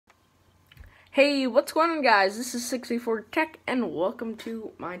Hey, what's going on, guys? This is 64 Tech, and welcome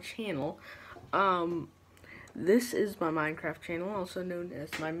to my channel. This is my Minecraft channel, also known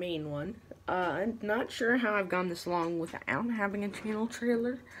as my main one. I'm not sure how I've gone this long without having a channel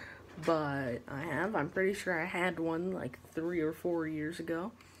trailer, but I have. I'm pretty sure I had one like 3 or 4 years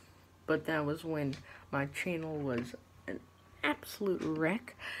ago, but that was when my channel was an absolute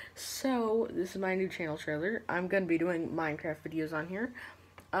wreck. So, this is my new channel trailer. I'm going to be doing Minecraft videos on here.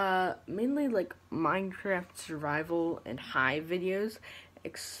 Mainly like Minecraft survival and hive videos,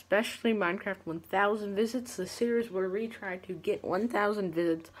 especially Minecraft 1000 visits, the series where we try to get 1000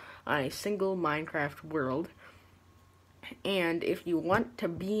 visits on a single Minecraft world. And if you want to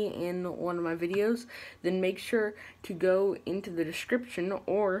be in one of my videos, then make sure to go into the description,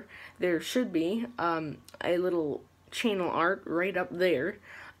 or there should be a little channel art right up there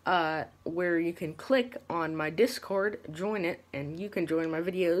where you can click on my Discord, join it, and you can join my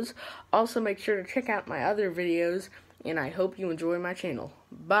videos. Also, make sure to check out my other videos, and I hope you enjoy my channel.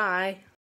 Bye!